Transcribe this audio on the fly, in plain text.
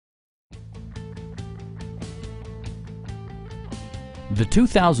The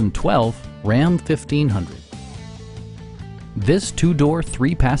 2012 Ram 1500. This two-door,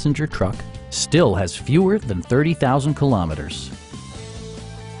 three-passenger truck still has fewer than 30,000 kilometers.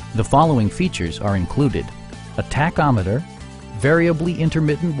 The following features are included: a tachometer, variably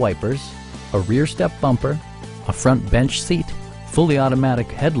intermittent wipers, a rear step bumper, a front bench seat, fully automatic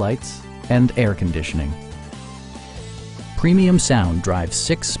headlights, and air conditioning. Premium sound drives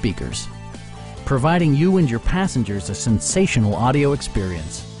 6 speakers, providing you and your passengers a sensational audio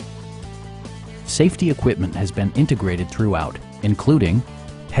experience. Safety equipment has been integrated throughout, including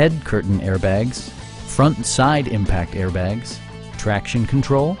head curtain airbags, front and side impact airbags, traction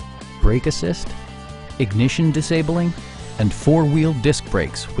control, brake assist, ignition disabling, and 4-wheel disc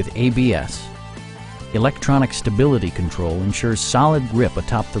brakes with ABS. Electronic stability control ensures solid grip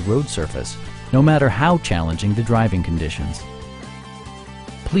atop the road surface, no matter how challenging the driving conditions.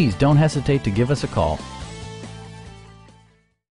 Please don't hesitate to give us a call.